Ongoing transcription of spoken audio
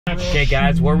Okay,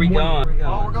 guys, where are we going?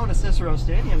 Oh, we're going to Cicero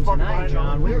Stadium tonight,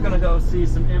 John. We're going to go see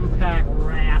some Impact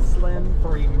Wrestling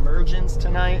for Emergence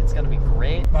tonight. It's going to be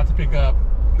great. About to pick up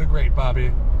the great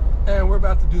Bobby, and we're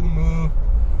about to do the move,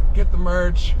 get the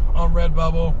merch on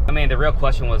Redbubble. I mean, the real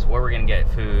question was where we're gonna get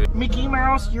food. Mickey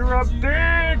Mouse, you're a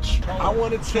bitch! I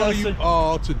want to tell you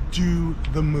all to do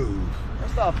the move.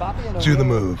 First off, Bobby and do the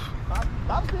move.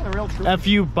 Bob's being a real trooper. F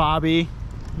you, Bobby.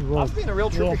 Bob's being a real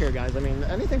trooper here, guys. I mean,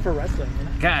 anything for wrestling. You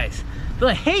know? Guys,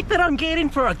 the hate that I'm getting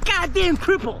for a goddamn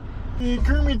cripple.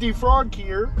 Kermit the Frog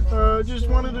here. Just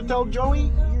wanted to tell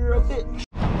Joey, you're a bitch.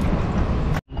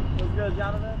 What's good,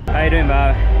 Jonathan? How you doing,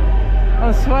 Bob?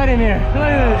 I'm sweating here. Look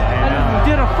at this. I just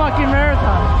did a fucking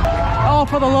marathon. All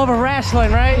for the love of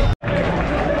wrestling, right?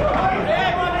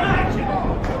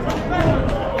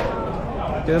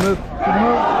 Do the move. Do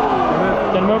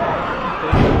the move.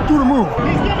 Do the move.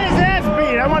 He's getting his ass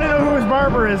beat. I want to know who his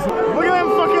barber is. Look at them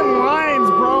fucking lines,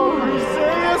 bro. Are you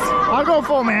serious? I'll go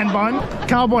full man bun.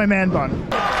 Cowboy man bun.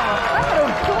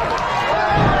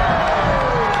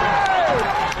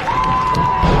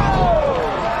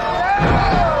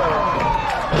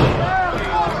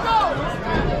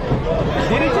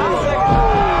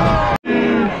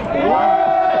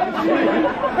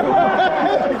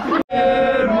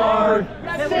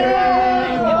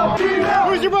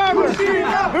 Who's your barber?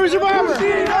 Who's your barber?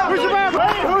 Who's your barber?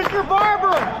 Hey, who's your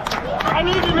barber? I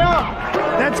need to know.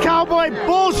 That's cowboy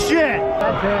bullshit.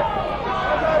 That's it.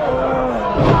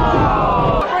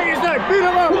 Break his neck. Beat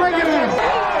him up. Break his neck.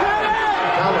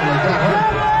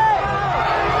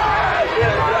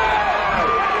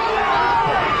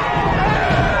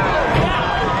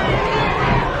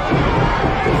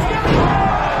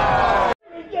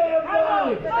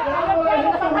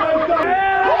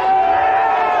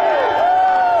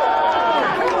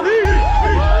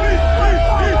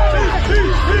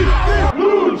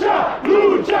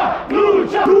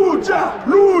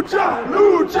 Lucha!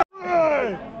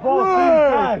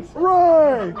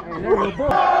 Right!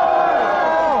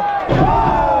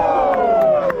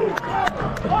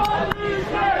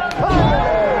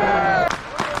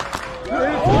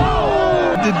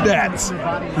 Did that?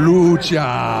 Lucha!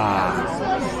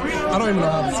 I don't even know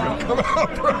how this is gonna come out,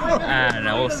 bro. I don't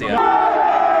know, we'll see. No!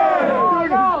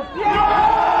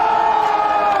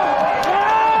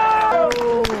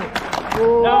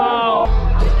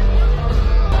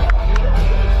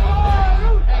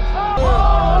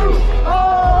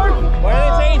 What are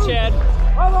they saying, Chad?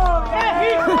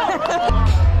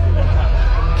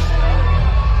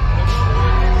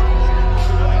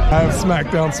 I have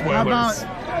SmackDown spoilers.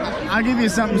 I'll give you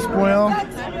something to spoil.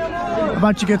 How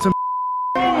about you get some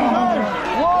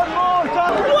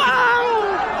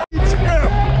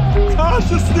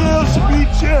Tasha Steele should be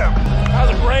champ. That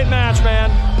was a great match, man.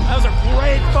 That was a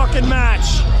great fucking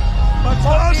match.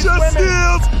 Tasha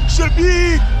Steele should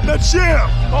be the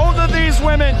champ. Both of these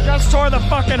women just tore the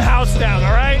fucking house down,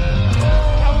 all right?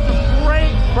 That was a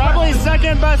great, probably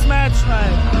second best match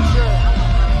tonight.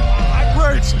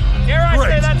 Great. Dare I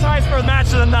say that ties for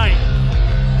match of the night?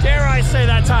 Dare I say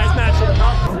that ties match of the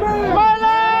night? My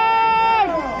leg!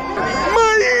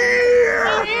 My ear!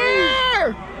 My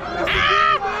ear!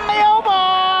 Ah! My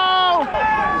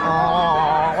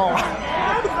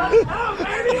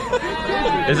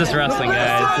elbow! This is wrestling,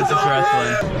 guys. This is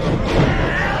wrestling.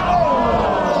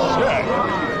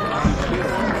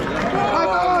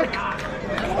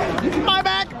 My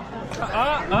back!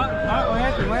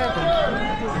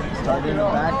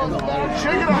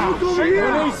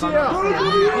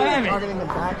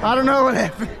 I don't know what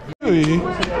happened.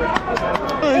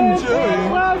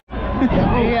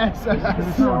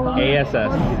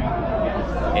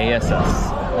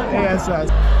 ASS.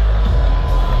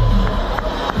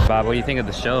 Bob, what do you think of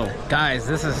the show? Guys,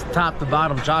 this is top to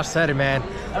bottom. Josh said it, man.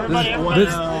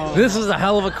 This is a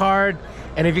hell of a card.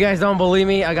 And if you guys don't believe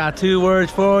me, I got 2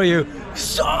 words for you.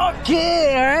 Suck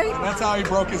it, alright? That's how he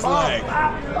broke his leg.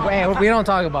 Wait, we don't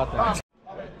talk about that.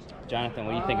 Jonathan,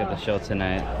 what do you think of the show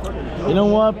tonight? You know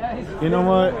what?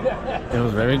 It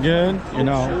was very good. You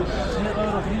know,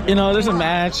 there's a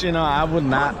match, I would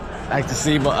not like to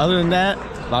see, but other than that,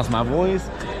 lost my voice.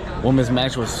 Women's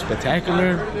match was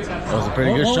spectacular. It was a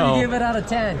pretty good show. What would you give it out of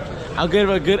 10? I'll give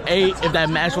it a good 8 if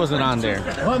that match wasn't on there.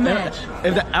 What match?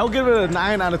 I'll give it a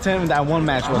 9 out of 10 if that one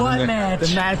match wasn't What there. match?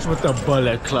 The match with the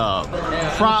Bullet Club. 10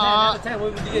 out of 10,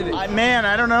 what would you give it? Man,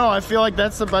 I don't know. I feel like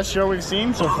that's the best show we've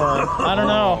seen so far. I don't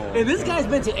know. Hey, this guy's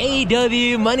been to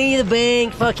AEW, Money in the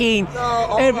Bank, fucking,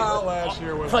 last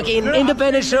year was fucking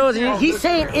independent shows. And he's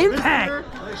saying Impact.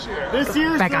 This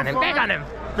year, Back on him, back on him.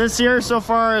 This year so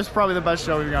far is probably the best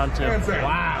show we've gone to.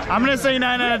 Wow. I'm gonna say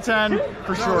 9 out of 10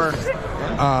 for sure.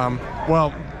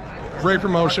 Well, great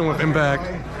promotion with Impact.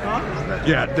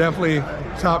 Yeah, definitely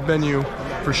top venue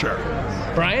for sure.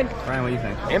 Brian? Brian, what do you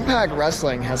think? Impact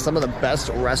Wrestling has some of the best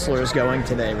wrestlers going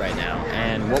today right now,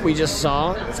 and what we just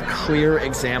saw is a clear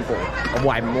example of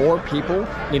why more people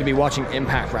need to be watching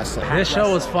Impact Wrestling. This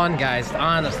show was fun, guys.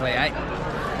 Honestly,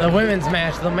 the women's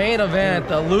match, the main event,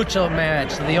 the lucha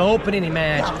match, the opening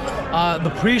match, the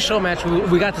pre-show match.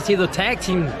 We got to see the tag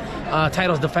team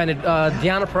titles defended.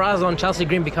 Deonna Purrazzo and Chelsea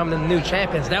Green becoming the new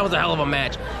champions. That was a hell of a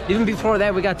match. Even before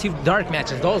that, we got 2 dark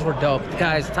matches. Those were dope,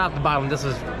 guys. Top to bottom, this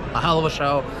was a hell of a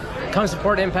show. Come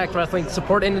support Impact Wrestling.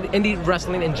 Support indie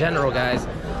wrestling in general, guys.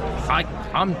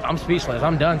 I'm speechless.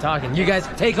 I'm done talking. You guys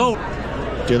take over.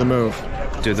 Do the move.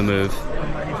 Do the move.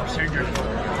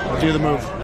 Do the move.